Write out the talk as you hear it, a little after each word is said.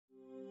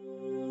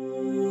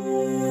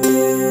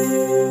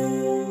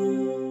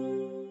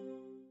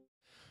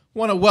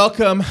want to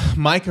welcome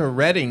Micah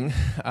Redding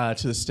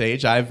to the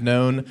stage. I've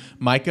known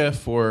Micah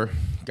for,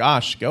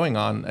 going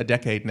on a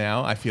decade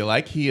now, I feel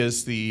like. He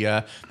is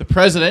the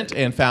president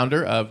and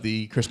founder of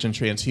the Christian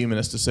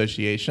Transhumanist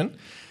Association.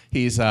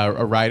 He's a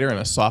writer and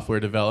a software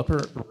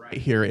developer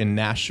right here in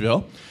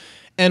Nashville.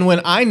 And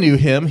when I knew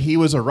him, he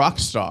was a rock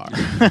star,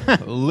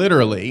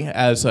 literally,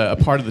 as a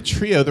part of the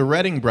trio, the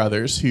Redding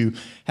brothers, who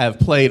have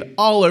played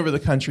all over the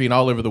country and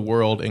all over the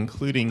world,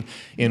 including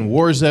in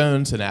war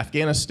zones in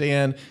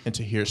Afghanistan and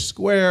Tahrir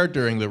Square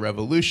during the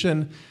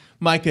revolution.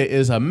 Micah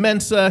is a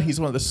Mensa.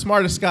 He's one of the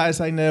smartest guys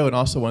I know and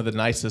also one of the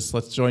nicest.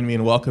 Let's join me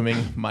in welcoming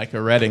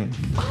Micah Redding.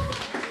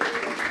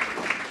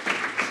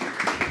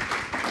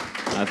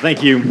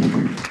 Thank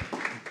you.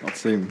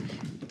 Let's see.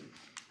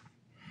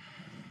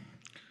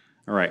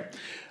 All right.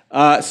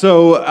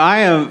 So I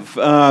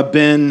have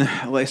been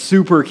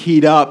super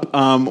keyed up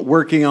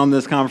working on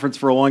this conference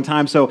for a long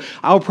time. So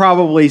I'll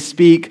probably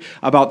speak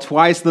about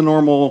twice the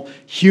normal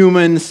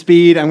human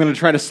speed. I'm going to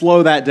try to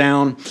slow that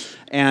down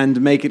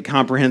and make it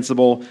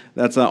comprehensible.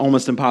 That's an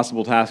almost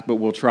impossible task, but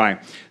we'll try.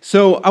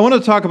 So I want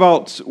to talk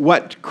about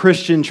what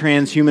Christian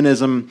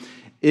transhumanism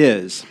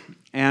is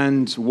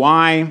and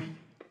why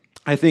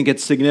I think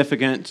it's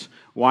significant,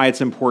 why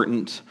it's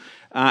important.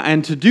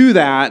 And to do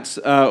that,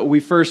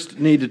 we first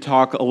need to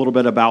talk a little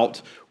bit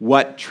about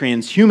what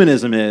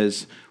transhumanism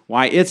is,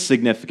 why it's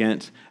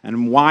significant,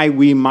 and why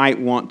we might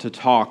want to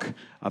talk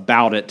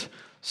about it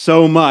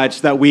so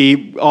much that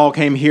we all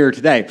came here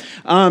today.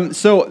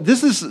 So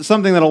this is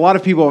something that a lot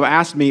of people have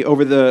asked me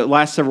over the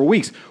last several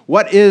weeks.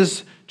 What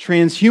is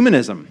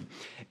transhumanism?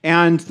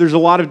 And there's a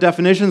lot of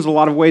definitions, a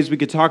lot of ways we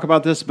could talk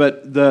about this,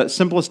 but the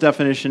simplest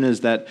definition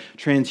is that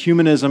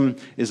transhumanism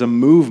is a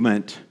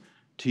movement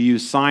to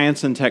use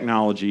science and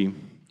technology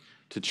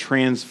to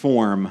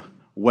transform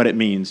what it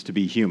means to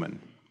be human.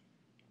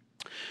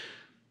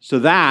 So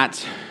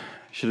that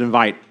should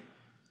invite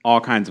all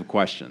kinds of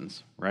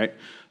questions, right?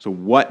 So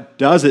what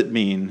does it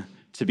mean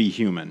to be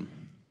human?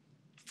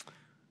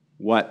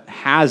 What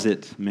has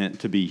it meant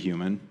to be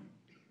human?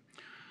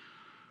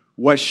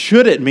 What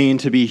should it mean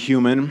to be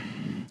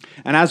human?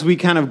 And as we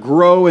kind of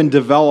grow and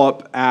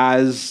develop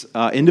as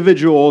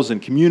individuals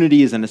and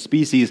communities and a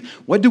species,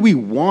 what do we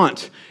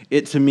want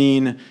it to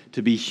mean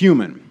to be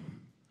human?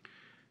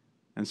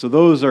 And so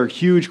those are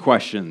huge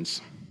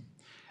questions.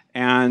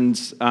 And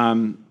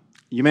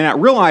you may not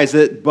realize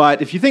it,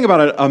 but if you think about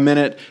it a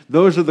minute,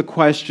 those are the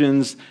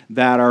questions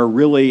that are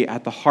really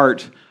at the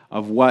heart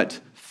of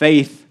what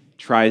faith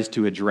tries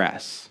to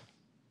address.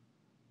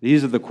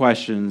 These are the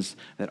questions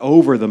that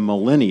over the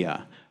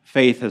millennia,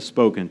 faith has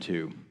spoken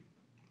to.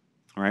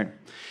 All right?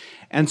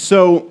 And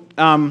so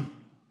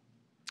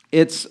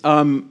it's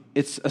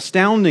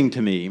astounding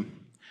to me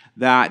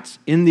that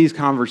in these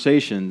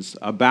conversations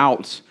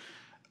about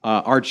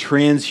our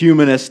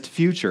transhumanist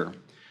future,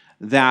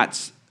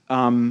 that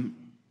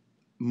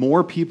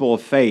more people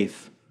of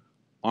faith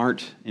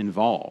aren't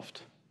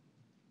involved.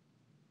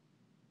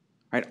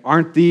 Right?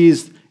 Aren't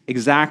these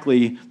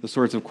exactly the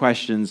sorts of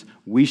questions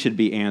we should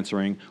be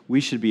answering, we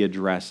should be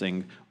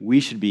addressing, we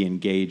should be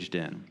engaged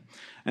in?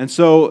 And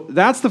so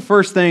that's the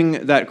first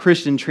thing that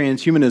Christian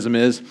transhumanism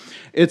is.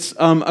 It's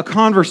a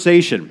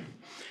conversation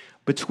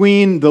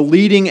between the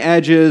leading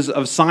edges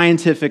of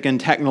scientific and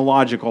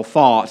technological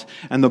thought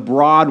and the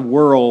broad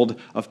world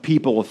of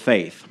people of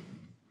faith.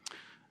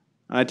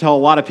 I tell a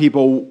lot of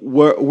people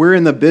we're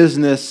in the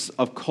business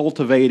of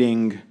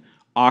cultivating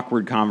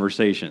awkward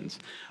conversations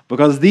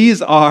because these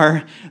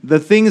are the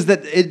things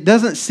that it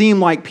doesn't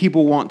seem like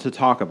people want to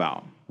talk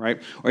about. Right?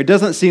 Or it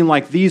doesn't seem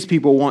like these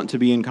people want to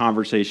be in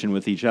conversation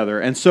with each other.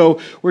 And so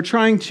we're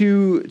trying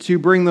to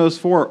bring those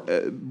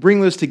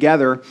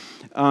together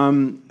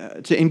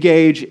to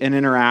engage and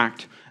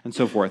interact and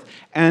so forth.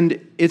 And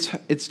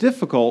it's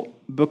difficult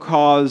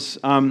because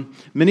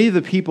many of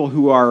the people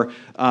who are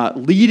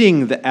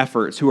leading the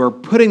efforts, who are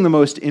putting the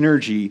most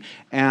energy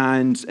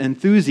and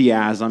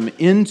enthusiasm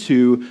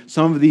into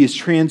some of these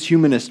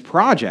transhumanist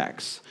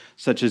projects,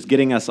 such as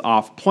getting us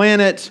off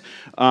planet,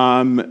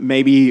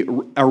 maybe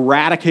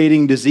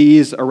eradicating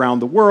disease around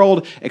the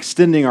world,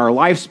 extending our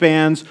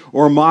lifespans,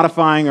 or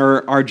modifying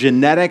our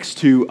genetics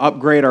to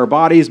upgrade our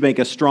bodies,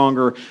 make us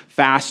stronger,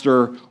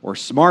 faster, or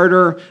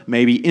smarter,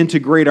 maybe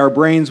integrate our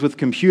brains with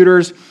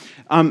computers.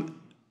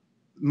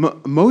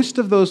 Most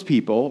of those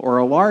people, or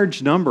a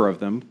large number of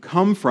them,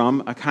 come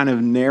from a kind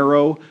of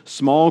narrow,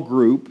 small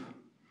group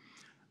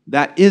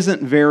that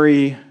isn't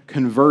very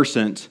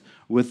conversant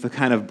with the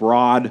kind of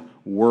broad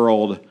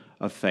world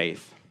of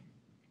faith.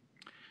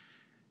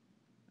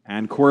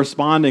 And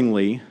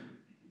correspondingly,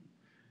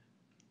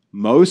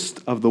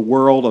 most of the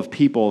world of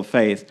people of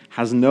faith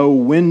has no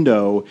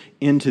window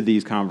into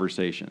these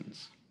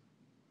conversations.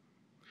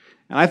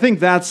 And I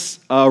think that's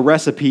a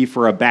recipe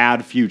for a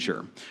bad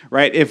future,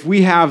 right? If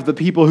we have the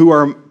people who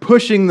are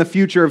pushing the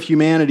future of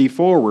humanity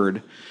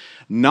forward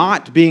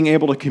not being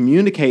able to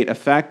communicate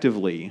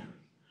effectively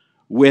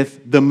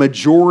with the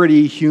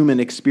majority human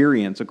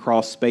experience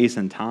across space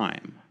and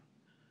time,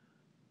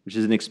 which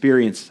is an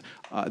experience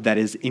that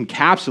is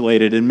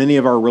encapsulated in many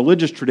of our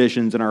religious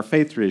traditions and our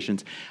faith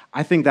traditions,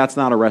 I think that's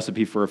not a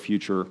recipe for a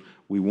future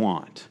we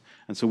want.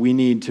 And so we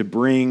need to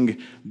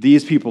bring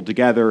these people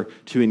together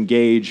to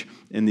engage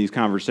in these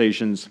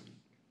conversations.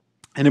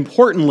 And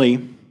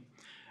importantly,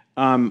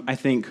 I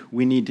think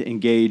we need to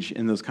engage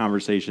in those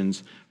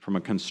conversations from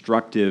a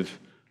constructive,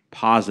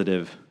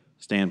 positive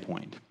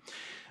standpoint.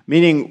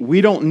 Meaning,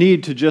 we don't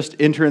need to just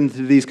enter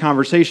into these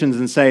conversations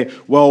and say,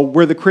 well,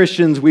 we're the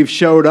Christians, we've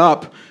showed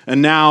up,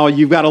 and now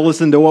you've got to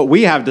listen to what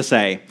we have to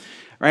say.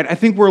 Right? I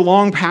think we're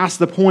long past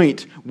the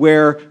point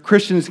where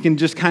Christians can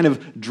just kind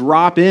of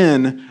drop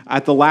in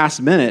at the last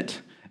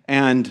minute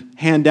and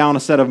hand down a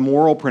set of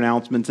moral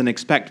pronouncements and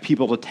expect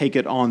people to take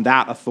it on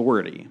that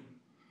authority.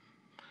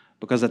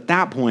 Because at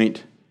that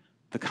point,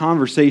 the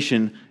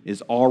conversation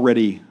is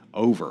already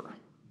over.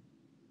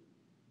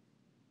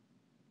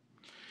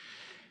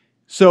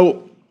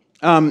 So,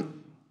 the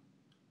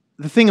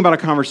thing about a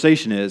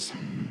conversation is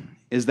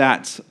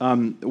that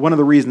one of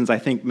the reasons I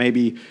think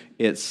maybe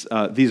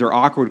these are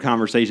awkward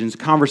conversations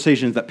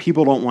that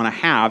people don't want to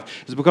have,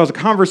 is because a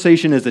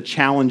conversation is a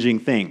challenging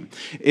thing.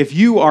 If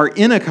you are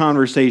in a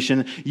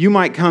conversation, you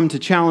might come to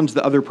challenge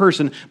the other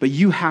person, but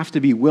you have to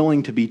be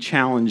willing to be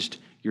challenged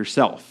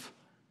yourself,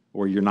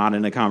 or you're not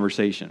in a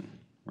conversation,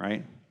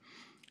 right?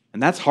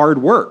 And that's hard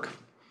work.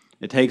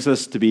 It takes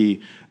us to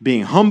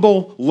being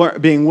humble,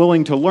 being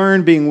willing to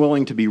learn, being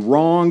willing to be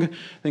wrong,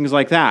 things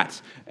like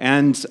that.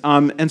 And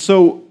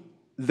so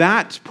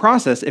that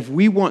process, if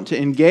we want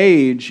to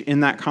engage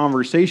in that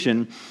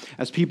conversation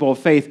as people of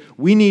faith,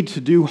 we need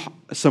to do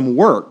some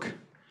work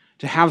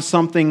to have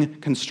something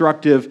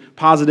constructive,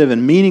 positive,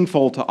 and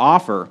meaningful to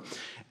offer.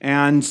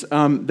 And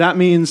that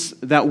means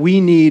that we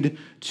need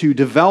to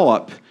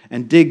develop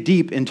and dig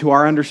deep into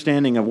our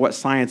understanding of what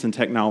science and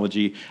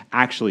technology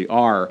actually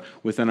are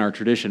within our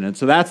tradition. And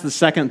so that's the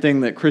second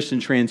thing that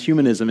Christian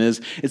transhumanism is.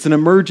 It's an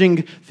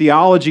emerging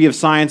theology of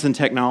science and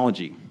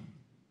technology.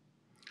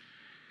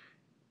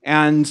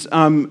 And,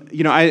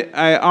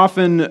 I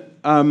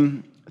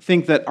often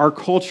think that our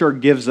culture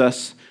gives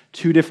us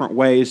two different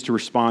ways to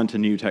respond to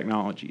new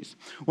technologies.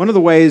 One of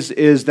the ways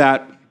is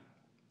that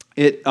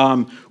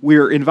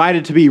we're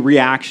invited to be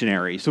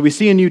reactionary. So we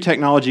see a new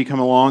technology come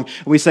along,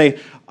 and we say,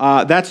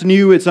 that's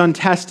new, it's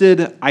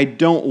untested, I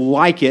don't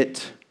like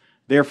it,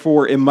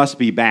 therefore it must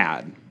be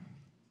bad.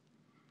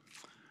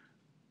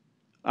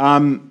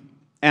 And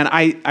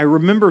I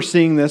remember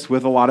seeing this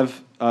with a lot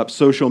of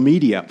social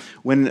media.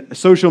 When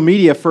social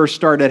media first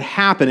started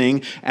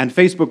happening and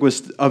Facebook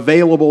was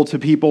available to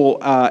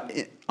people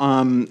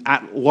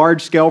at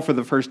large scale for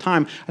the first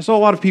time, I saw a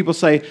lot of people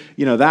say,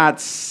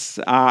 that's,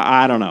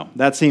 I don't know,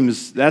 that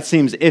seems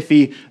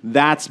iffy,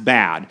 that's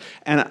bad.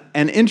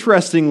 And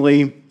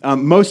interestingly,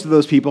 most of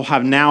those people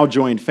have now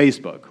joined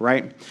Facebook,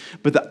 right?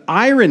 But the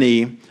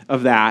irony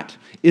of that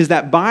is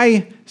that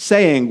by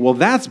saying, well,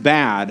 that's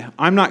bad,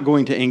 I'm not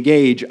going to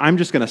engage, I'm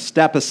just going to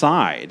step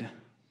aside,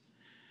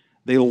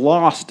 they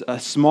lost a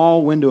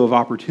small window of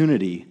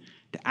opportunity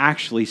to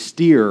actually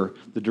steer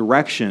the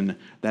direction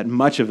that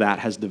much of that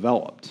has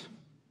developed.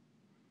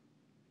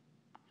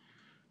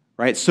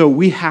 Right? So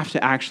we have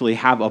to actually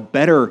have a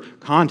better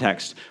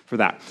context for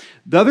that.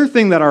 The other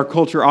thing that our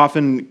culture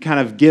often kind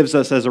of gives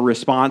us as a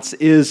response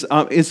is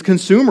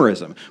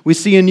consumerism. We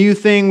see a new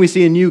thing, we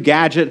see a new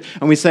gadget,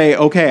 and we say,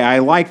 okay, I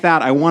like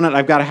that, I want it,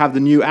 I've got to have the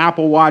new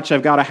Apple Watch,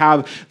 I've got to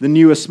have the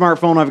newest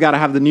smartphone, I've got to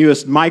have the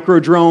newest micro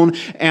drone,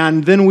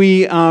 and then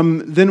we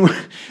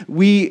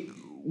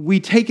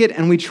take it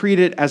and we treat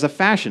it as a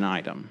fashion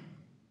item,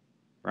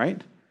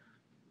 right?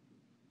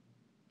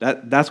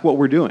 That's what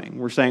we're doing.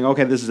 We're saying,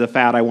 okay, this is a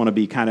fad, I want to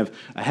be kind of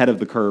ahead of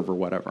the curve or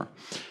whatever.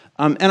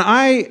 And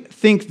I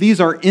think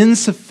these are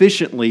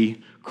insufficiently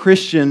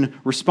Christian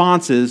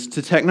responses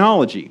to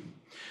technology.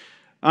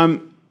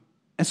 And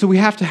so we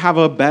have to have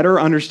a better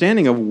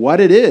understanding of what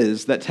it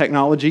is that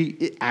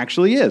technology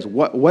actually is.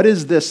 What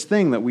is this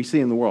thing that we see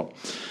in the world?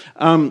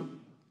 And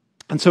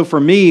so for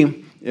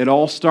me, it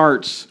all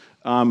starts,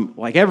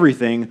 like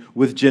everything,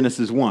 with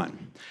Genesis 1.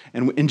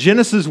 And in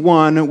Genesis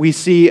 1, we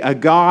see a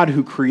God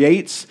who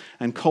creates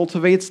and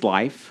cultivates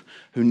life,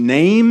 who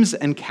names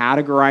and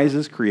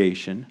categorizes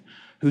creation,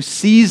 who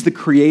sees the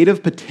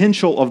creative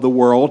potential of the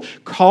world,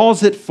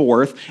 calls it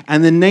forth,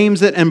 and then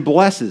names it and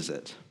blesses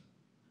it.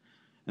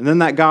 And then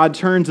that God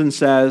turns and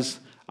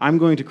says, I'm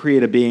going to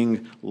create a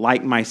being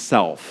like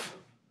myself,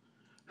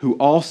 who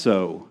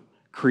also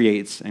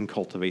creates and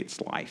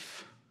cultivates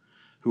life,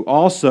 who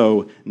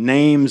also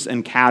names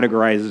and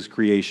categorizes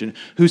creation,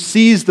 who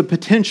sees the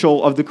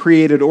potential of the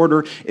created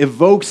order,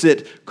 evokes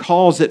it,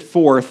 calls it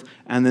forth,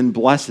 and then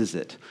blesses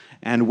it.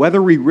 And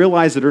whether we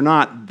realize it or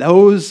not,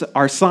 those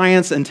are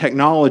science and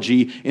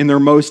technology in their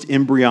most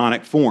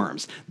embryonic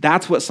forms.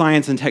 That's what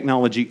science and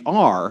technology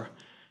are.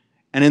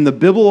 And in the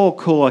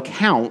biblical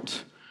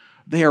account,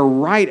 they are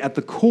right at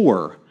the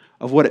core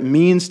of what it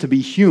means to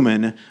be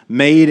human,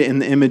 made in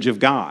the image of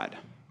God.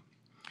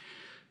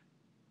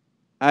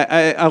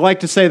 I like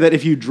to say that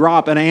if you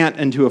drop an ant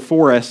into a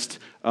forest,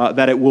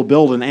 that it will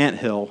build an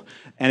anthill.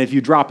 And if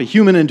you drop a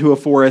human into a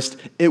forest,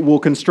 it will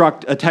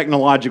construct a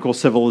technological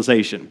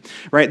civilization,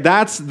 right?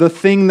 That's the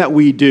thing that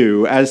we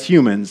do as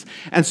humans.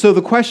 And so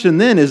the question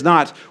then is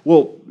not,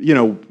 well,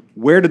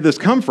 where did this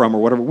come from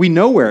or whatever? We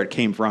know where it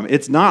came from.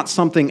 It's not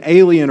something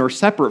alien or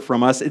separate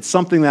from us. It's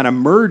something that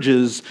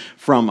emerges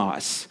from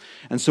us.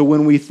 And so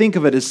when we think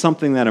of it as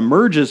something that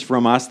emerges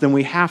from us, then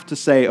we have to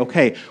say,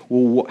 okay,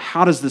 well,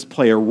 how does this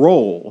play a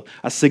role,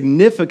 a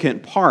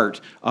significant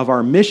part of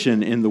our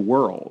mission in the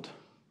world?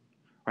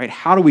 Right?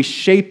 How do we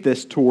shape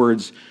this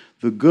towards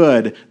the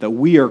good that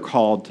we are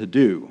called to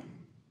do?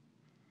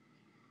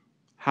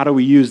 How do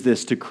we use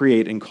this to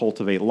create and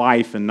cultivate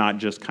life and not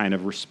just kind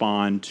of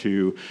respond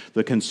to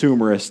the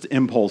consumerist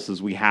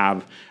impulses we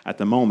have at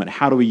the moment?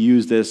 How do we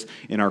use this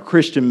in our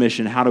Christian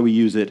mission? How do we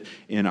use it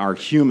in our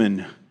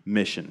human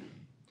mission?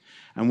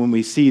 And when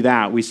we see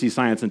that, we see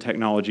science and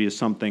technology as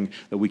something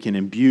that we can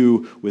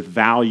imbue with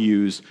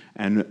values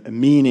and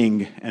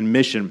meaning and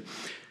mission.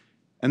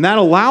 And that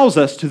allows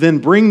us to then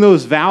bring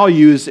those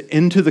values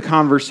into the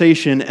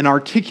conversation and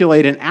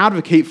articulate and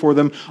advocate for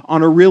them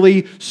on a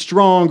really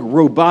strong,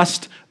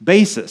 robust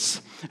basis.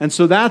 And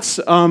so that's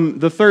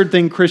the third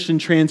thing Christian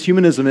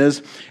transhumanism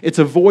is. It's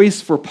a voice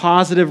for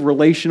positive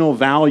relational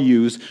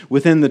values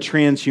within the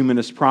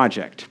transhumanist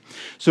project.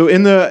 So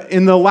in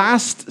the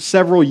last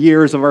several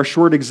years of our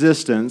short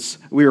existence,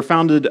 we were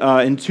founded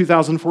in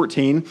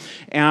 2014,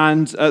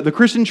 and the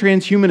Christian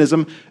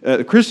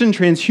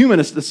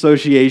Transhumanist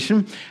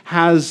Association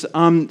has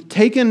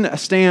taken a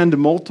stand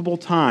multiple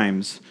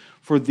times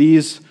for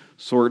these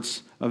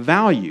sorts of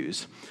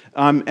values.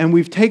 And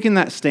we've taken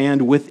that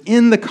stand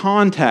within the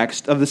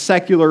context of the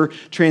secular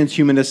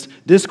transhumanist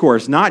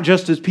discourse, not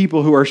just as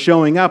people who are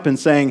showing up and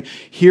saying,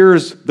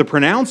 here's the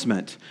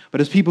pronouncement, but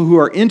as people who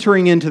are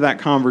entering into that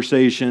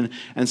conversation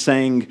and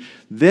saying,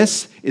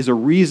 this is a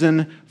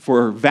reason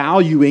for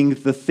valuing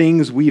the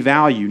things we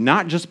value,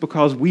 not just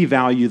because we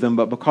value them,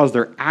 but because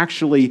they're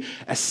actually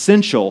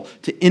essential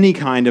to any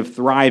kind of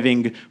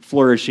thriving,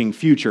 flourishing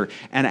future.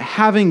 And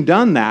having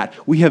done that,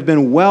 we have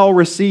been well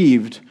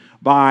received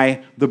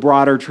by the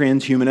broader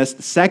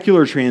transhumanist,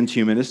 secular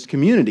transhumanist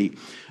community.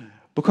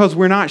 Because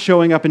we're not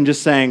showing up and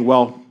just saying,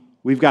 well,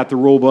 we've got the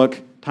rule book,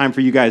 time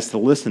for you guys to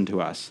listen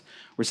to us.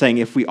 We're saying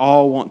if we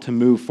all want to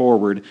move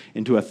forward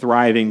into a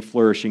thriving,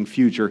 flourishing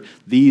future,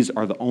 these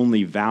are the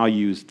only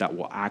values that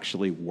will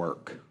actually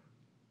work.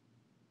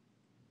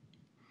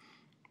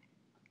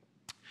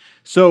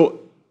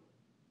 So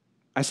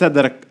I said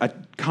that a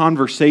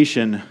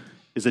conversation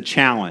is a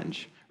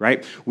challenge.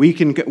 Right? We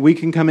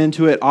can come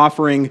into it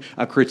offering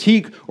a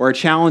critique or a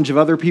challenge of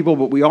other people,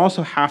 but we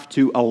also have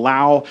to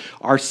allow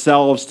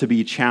ourselves to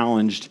be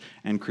challenged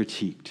and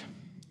critiqued.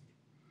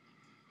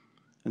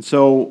 And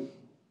so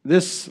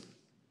this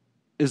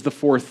is the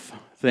fourth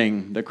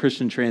thing that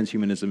Christian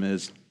transhumanism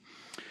is.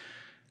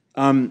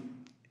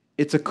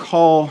 It's a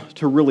call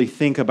to really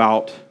think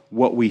about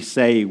what we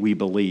say we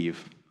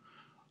believe,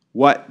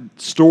 what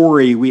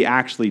story we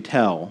actually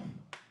tell,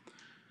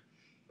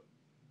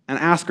 and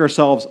ask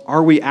ourselves,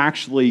 are we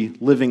actually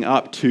living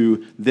up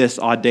to this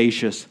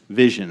audacious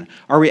vision?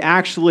 Are we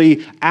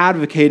actually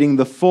advocating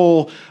the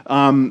full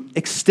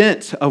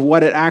extent of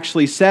what it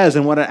actually says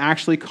and what it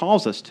actually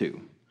calls us to?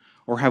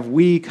 Or have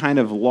we kind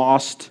of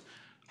lost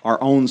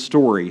our own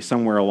story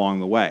somewhere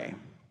along the way?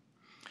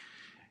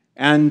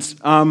 And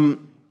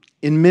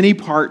in many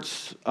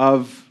parts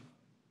of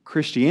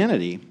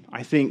Christianity,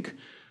 I think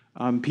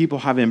people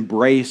have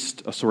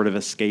embraced a sort of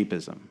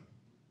escapism.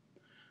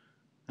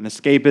 An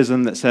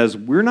escapism that says,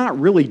 we're not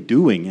really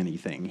doing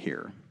anything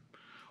here.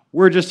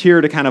 We're just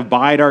here to kind of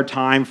bide our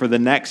time for the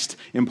next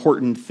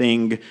important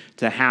thing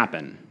to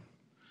happen,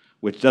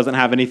 which doesn't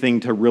have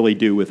anything to really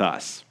do with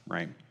us,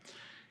 right?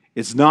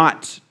 It's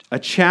not a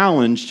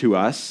challenge to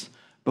us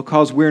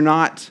because we're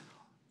not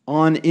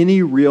on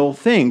any real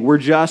thing. We're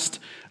just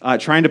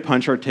trying to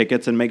punch our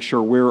tickets and make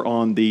sure we're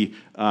on the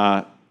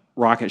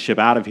rocket ship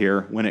out of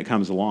here when it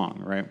comes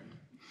along, right?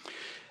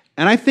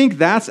 And I think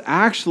that's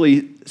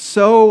actually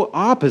so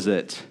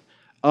opposite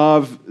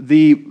of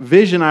the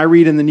vision I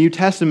read in the New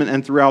Testament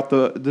and throughout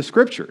the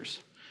Scriptures,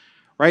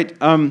 right?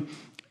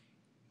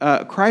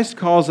 Christ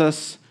calls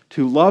us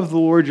to love the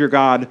Lord your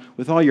God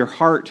with all your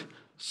heart,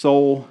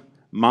 soul,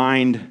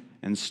 mind,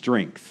 and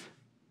strength,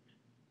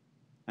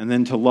 and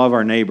then to love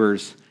our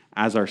neighbors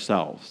as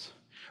ourselves,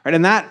 right?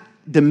 And that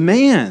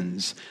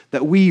demands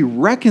that we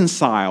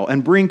reconcile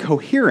and bring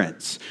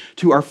coherence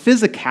to our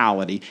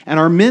physicality and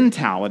our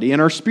mentality and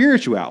our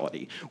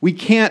spirituality. We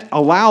can't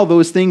allow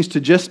those things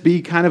to just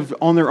be kind of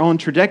on their own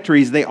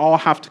trajectories. They all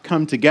have to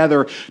come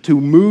together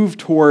to move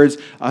towards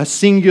a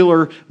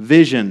singular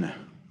vision.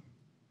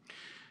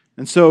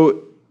 And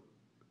so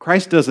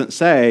Christ doesn't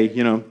say,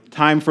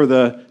 time for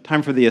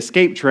the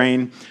escape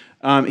train.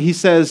 He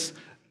says,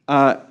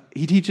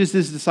 he teaches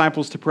his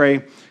disciples to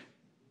pray,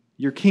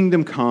 your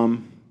kingdom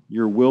come,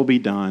 your will be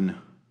done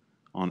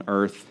on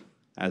earth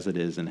as it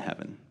is in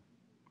heaven.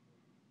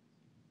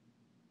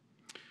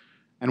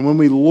 And when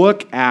we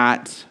look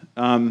at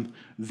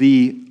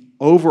the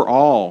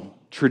overall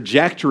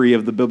trajectory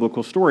of the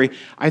biblical story,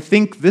 I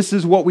think this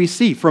is what we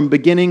see from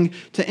beginning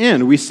to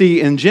end. We see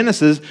in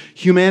Genesis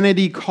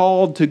humanity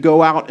called to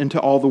go out into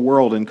all the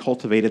world and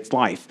cultivate its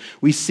life.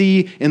 We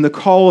see in the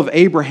call of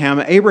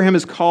Abraham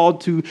is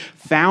called to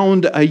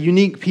found a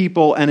unique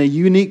people and a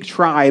unique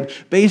tribe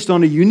based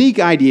on a unique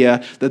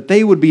idea that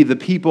they would be the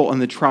people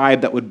and the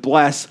tribe that would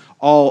bless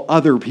all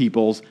other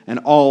peoples and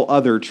all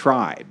other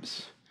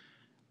tribes.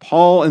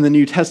 Paul in the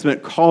New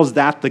Testament calls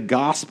that the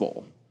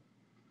gospel.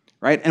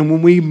 Right? And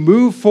when we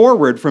move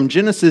forward from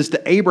Genesis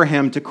to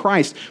Abraham to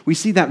Christ, we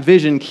see that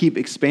vision keep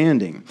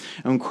expanding.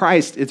 And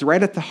Christ, it's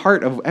right at the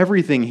heart of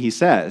everything he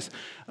says.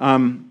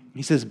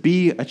 He says,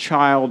 be a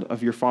child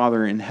of your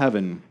Father in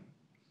heaven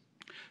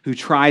who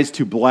tries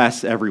to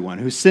bless everyone,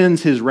 who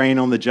sends his rain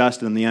on the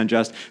just and the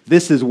unjust.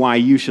 This is why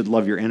you should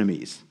love your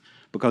enemies,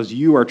 because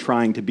you are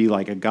trying to be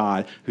like a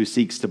God who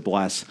seeks to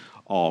bless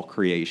all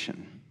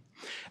creation.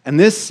 And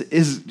this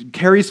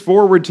carries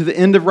forward to the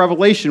end of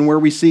Revelation, where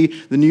we see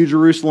the New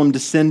Jerusalem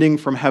descending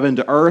from heaven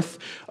to earth,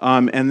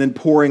 and then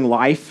pouring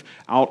life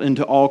out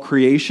into all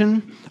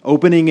creation,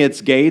 opening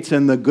its gates,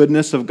 and the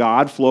goodness of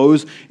God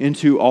flows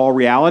into all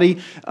reality.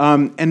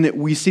 And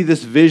we see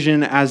this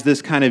vision as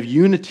this kind of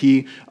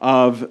unity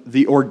of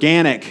the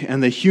organic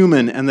and the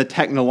human and the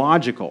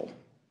technological.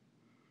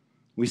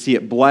 We see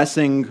it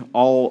blessing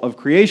all of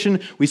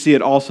creation. We see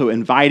it also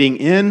inviting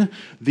in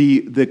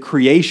the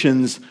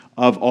creations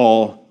of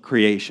all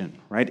creation,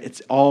 right?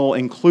 It's all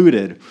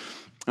included.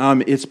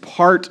 It's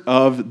part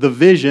of the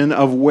vision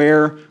of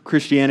where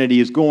Christianity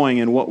is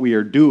going and what we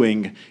are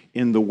doing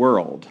in the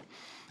world.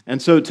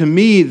 And so to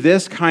me,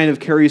 this kind of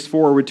carries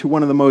forward to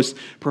one of the most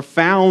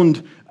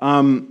profound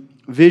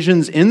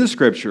visions in the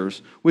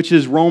Scriptures, which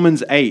is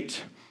Romans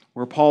 8,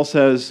 where Paul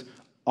says,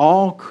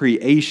 all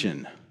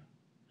creation,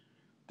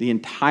 the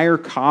entire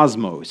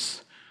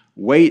cosmos,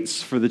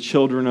 waits for the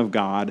children of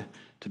God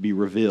to be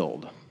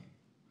revealed,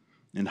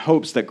 in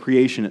hopes that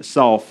creation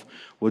itself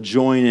will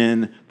join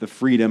in the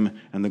freedom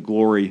and the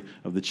glory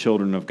of the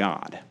children of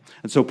God.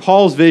 And so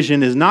Paul's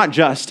vision is not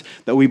just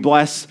that we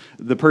bless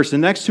the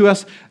person next to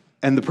us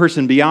and the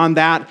person beyond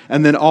that,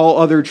 and then all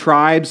other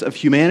tribes of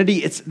humanity.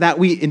 It's that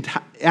we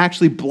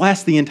actually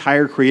bless the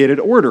entire created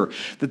order.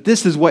 That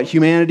this is what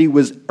humanity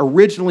was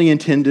originally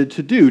intended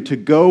to do, to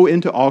go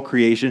into all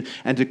creation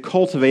and to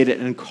cultivate it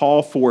and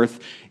call forth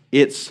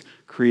its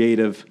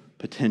creative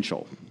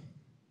potential.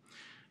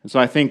 And so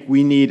I think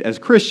we need, as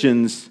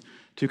Christians,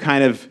 to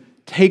kind of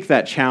take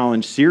that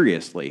challenge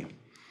seriously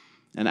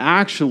and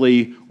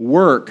actually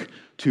work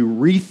to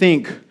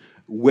rethink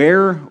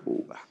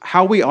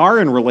how we are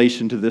in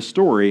relation to this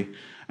story,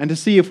 and to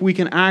see if we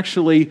can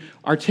actually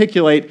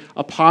articulate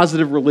a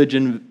positive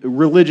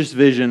religious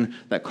vision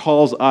that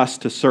calls us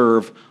to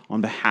serve on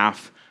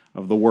behalf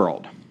of the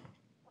world.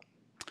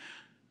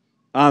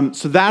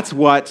 So that's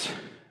what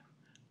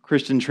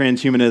Christian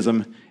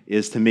transhumanism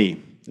is to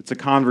me. It's a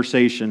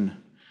conversation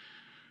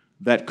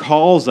that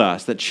calls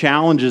us, that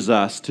challenges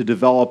us to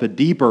develop a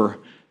deeper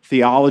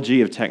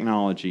theology of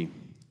technology,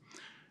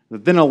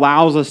 that then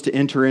allows us to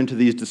enter into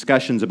these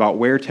discussions about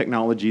where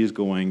technology is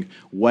going,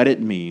 what it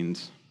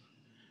means,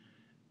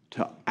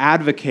 to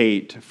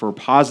advocate for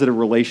positive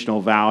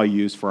relational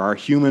values for our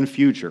human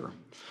future,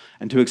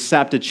 and to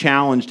accept a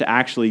challenge to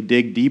actually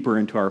dig deeper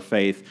into our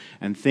faith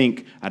and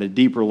think at a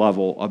deeper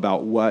level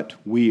about what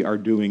we are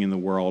doing in the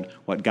world,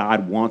 what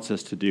God wants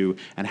us to do,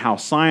 and how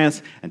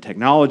science and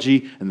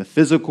technology and the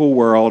physical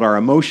world, our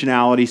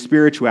emotionality,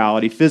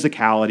 spirituality,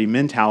 physicality,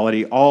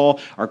 mentality, all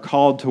are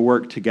called to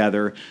work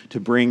together to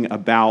bring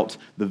about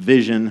the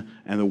vision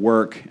and the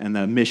work and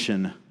the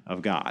mission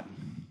of God.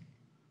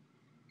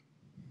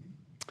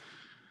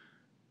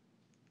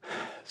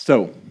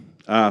 So,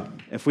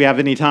 if we have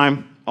any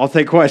time, I'll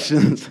take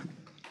questions.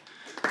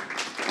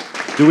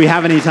 Do we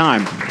have any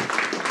time?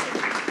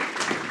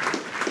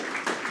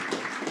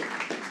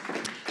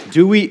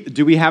 Do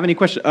we have any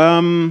questions?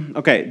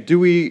 Okay. Do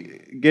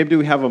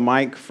we have a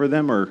mic for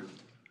them or?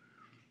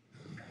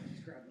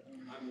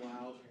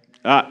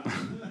 I'm loud.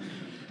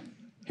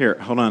 Here,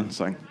 hold on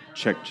so I can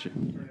check.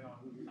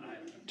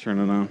 Turn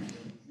it on.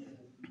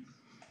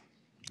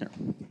 Here.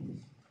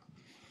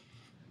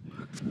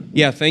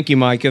 Yeah, thank you,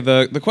 Micah.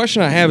 The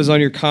question I have is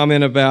on your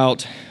comment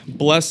about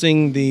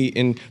blessing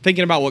and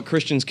thinking about what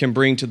Christians can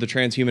bring to the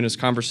transhumanist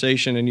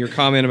conversation, and your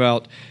comment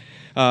about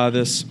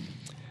this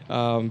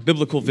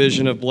biblical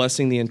vision of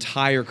blessing the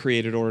entire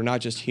created order,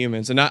 not just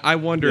humans. And I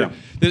wonder,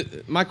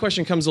 my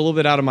question comes a little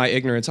bit out of my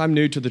ignorance. I'm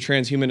new to the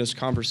transhumanist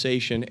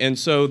conversation, and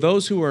so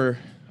those who are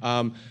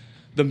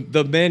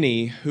the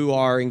many who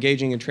are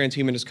engaging in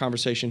transhumanist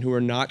conversation who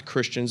are not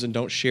Christians and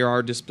don't share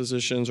our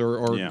dispositions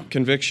or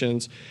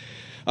convictions.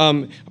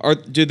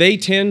 Do they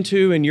tend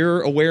to, in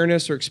your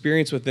awareness or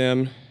experience with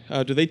them,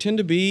 do they tend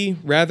to be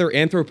rather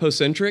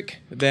anthropocentric,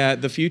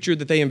 that the future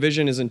that they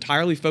envision is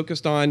entirely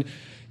focused on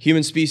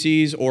human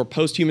species or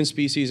post-human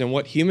species and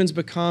what humans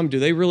become? Do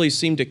they really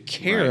seem to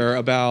care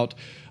about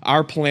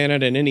our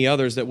planet and any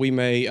others that we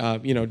may,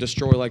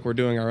 destroy like we're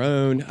doing our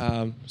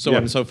own, so on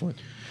and so forth?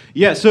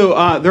 Yeah,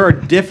 so there are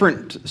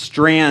different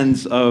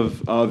strands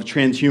of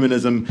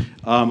transhumanism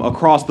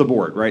across the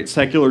board, right?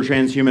 Secular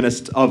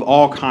transhumanists of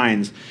all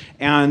kinds,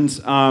 and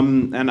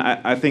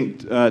I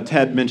think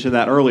Ted mentioned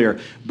that earlier,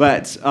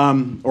 but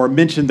or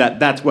mentioned that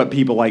that's what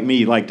people like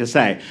me like to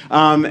say,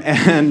 but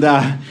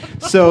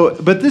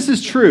this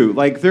is true.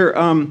 Like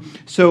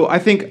so I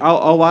think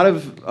a lot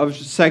of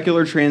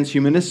secular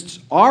transhumanists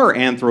are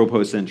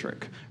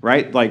anthropocentric.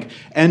 Right, like,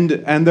 and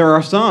there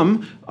are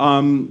some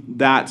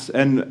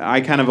and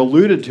I kind of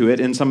alluded to it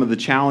in some of the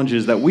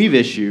challenges that we've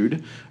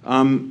issued.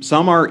 Some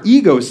are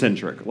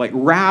egocentric, like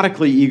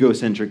radically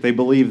egocentric. They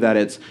believe that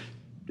it's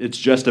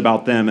just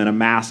about them and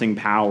amassing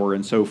power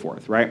and so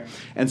forth, right?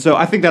 And so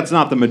I think that's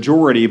not the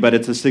majority, but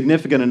it's a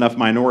significant enough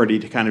minority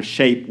to kind of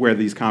shape where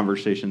these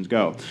conversations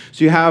go.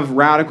 So you have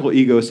radical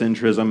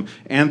egocentrism,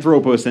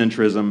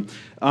 anthropocentrism,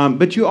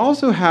 but you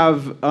also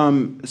have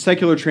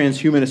secular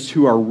transhumanists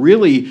who are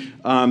really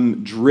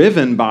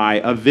driven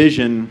by a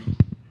vision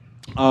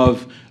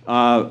of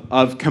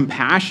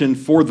compassion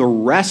for the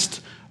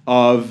rest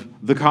of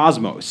the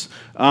cosmos.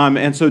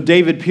 And so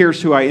David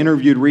Pierce, who I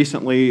interviewed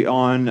recently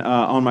on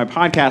my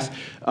podcast,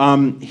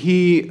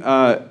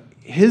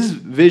 his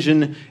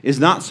vision is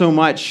not so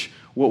much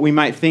what we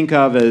might think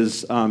of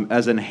as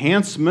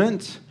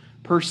enhancement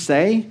per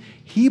se.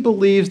 He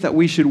believes that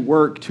we should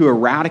work to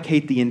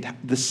eradicate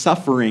the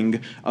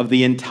suffering of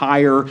the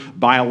entire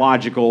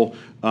biological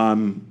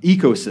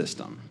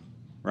ecosystem,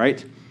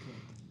 right?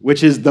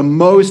 Which is the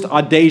most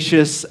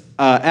audacious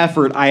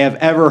effort I have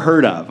ever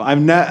heard of.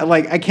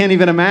 I can't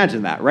even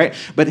imagine that, right?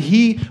 But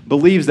he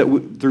believes that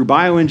through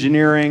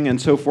bioengineering and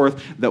so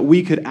forth, that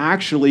we could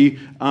actually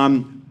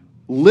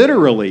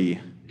literally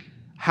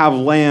have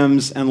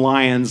lambs and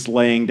lions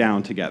laying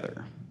down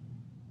together.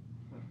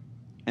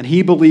 And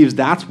he believes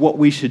that's what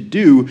we should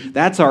do.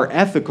 That's our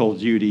ethical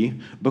duty,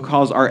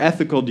 because our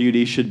ethical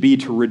duty should be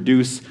to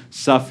reduce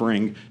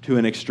suffering to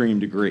an extreme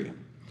degree.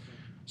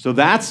 So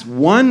that's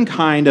one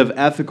kind of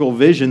ethical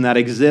vision that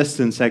exists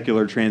in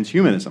secular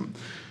transhumanism,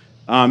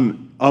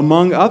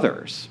 among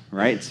others,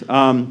 right?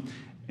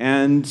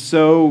 And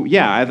so,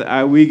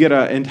 yeah, we get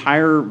an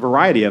entire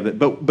variety of it.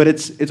 But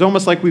it's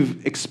almost like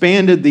we've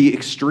expanded the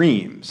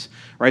extremes,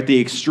 right? The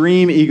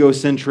extreme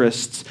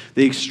egocentrists,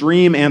 the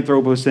extreme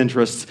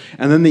anthropocentrists,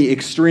 and then the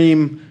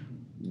extreme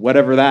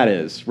whatever that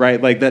is,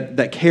 right? Like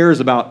that cares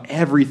about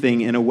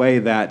everything in a way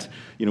that,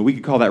 we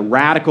could call that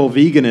radical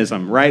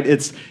veganism, right?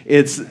 It's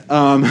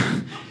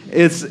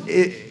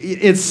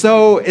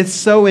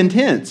so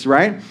intense,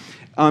 right?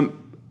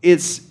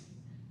 It's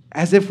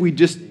as if we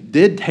just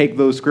did take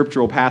those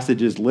scriptural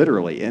passages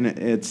literally, and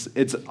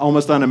it's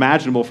almost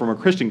unimaginable from a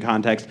Christian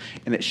context,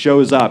 and it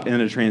shows up in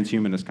a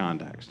transhumanist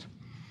context.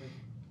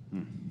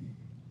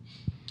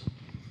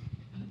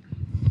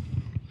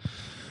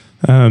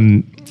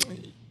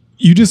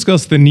 You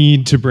discussed the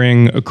need to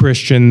bring a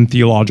Christian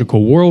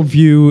theological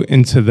worldview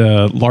into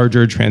the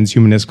larger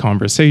transhumanist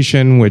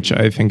conversation, which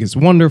I think is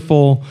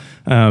wonderful.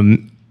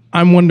 I'm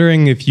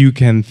wondering if you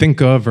can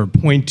think of or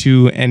point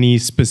to any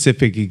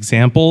specific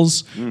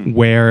examples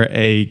where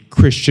a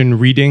Christian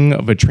reading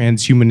of a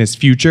transhumanist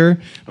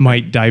future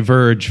might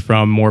diverge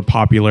from more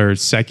popular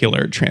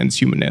secular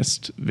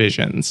transhumanist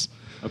visions.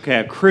 Okay,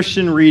 a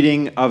Christian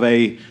reading of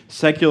a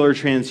secular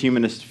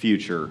transhumanist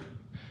future.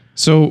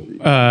 So,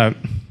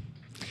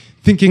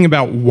 thinking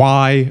about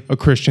why a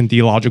Christian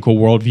theological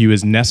worldview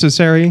is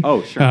necessary.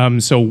 Oh, sure.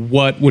 So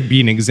what would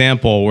be an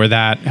example where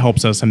that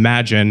helps us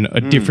imagine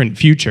a different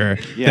future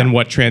than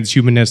what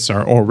transhumanists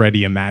are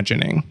already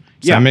imagining?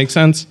 Does that make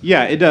sense?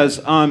 Yeah, it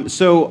does.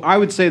 So I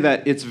would say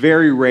that it's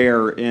very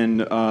rare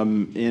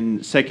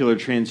in secular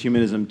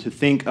transhumanism to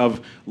think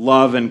of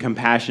love and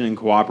compassion and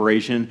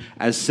cooperation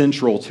as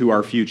central to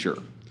our future,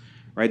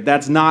 right?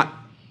 That's not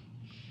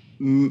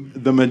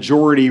the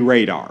majority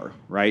radar,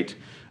 right?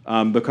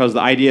 Because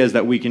the idea is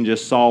that we can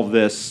just solve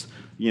this,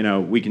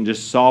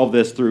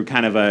 through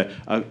kind of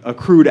a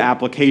crude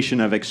application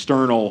of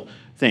external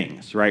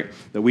things, right?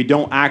 That we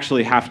don't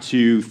actually have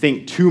to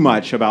think too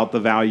much about the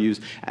values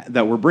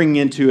that we're bringing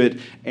into it,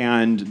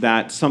 and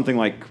that something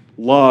like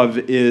love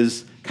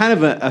is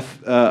kind of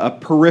a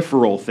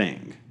peripheral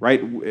thing,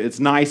 right? It's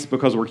nice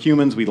because we're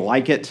humans, we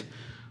like it,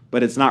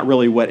 but it's not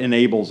really what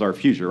enables our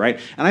future, right?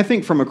 And I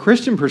think from a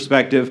Christian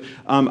perspective,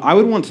 I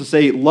would want to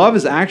say love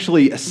is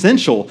actually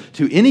essential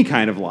to any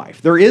kind of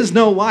life. There is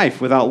no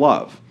life without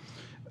love.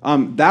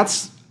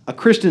 That's a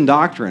Christian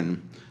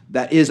doctrine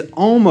that is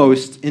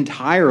almost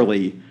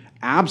entirely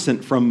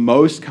absent from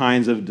most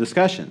kinds of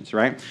discussions,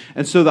 right?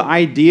 And so the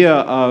idea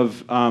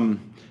of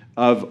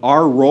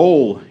our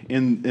role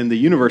in the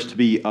universe to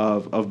be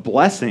of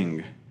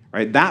blessing,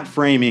 right? That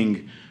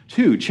framing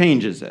too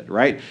changes it,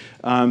 right?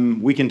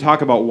 We can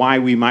talk about why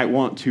we might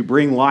want to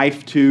bring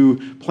life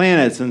to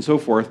planets and so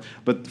forth,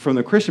 but from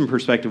the Christian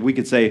perspective, we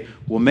could say,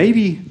 well,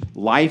 maybe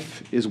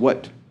life is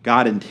what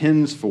God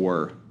intends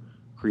for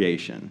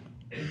creation.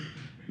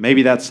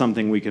 Maybe that's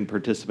something we can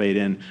participate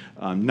in,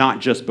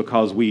 not just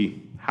because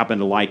we happen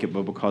to like it,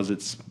 but because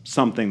it's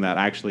something that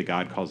actually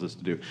God calls us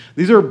to do.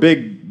 These are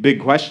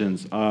big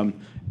questions,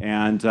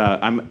 And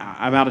I'm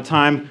out of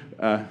time.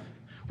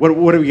 What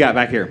do we got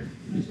back here?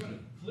 I just want to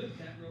flip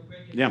that real quick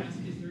and Yeah. ask,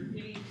 is there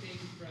anything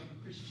from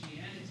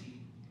Christianity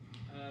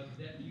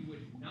that you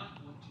would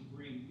not want to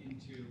bring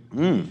into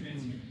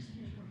transhumanism?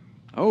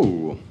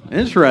 Oh,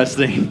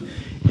 interesting.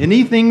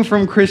 Anything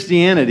from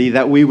Christianity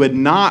that we would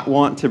not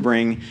want to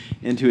bring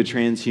into a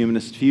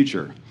transhumanist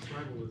future?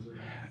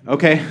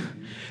 Okay.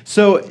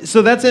 So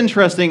that's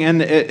interesting,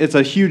 and it's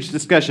a huge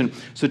discussion.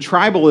 So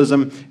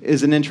tribalism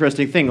is an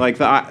interesting thing. Like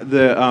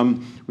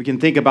we can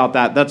think about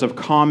that. That's a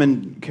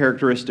common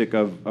characteristic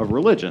of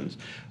religions.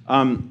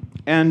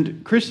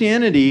 And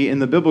Christianity in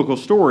the biblical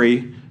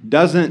story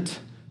doesn't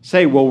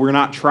say, well, we're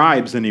not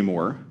tribes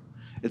anymore.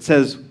 It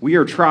says we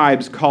are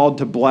tribes called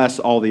to bless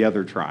all the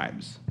other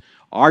tribes.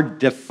 Our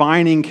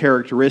defining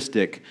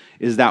characteristic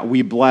is that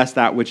we bless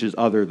that which is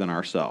other than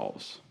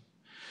ourselves.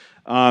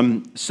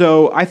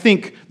 So I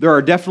think there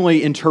are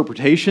definitely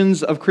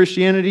interpretations of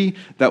Christianity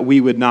that we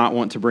would not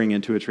want to bring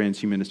into a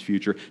transhumanist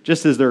future,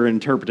 just as there are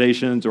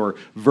interpretations or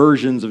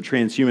versions of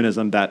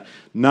transhumanism that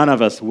none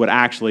of us would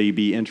actually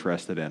be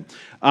interested in.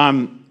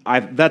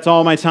 That's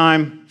all my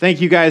time.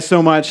 Thank you guys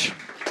so much.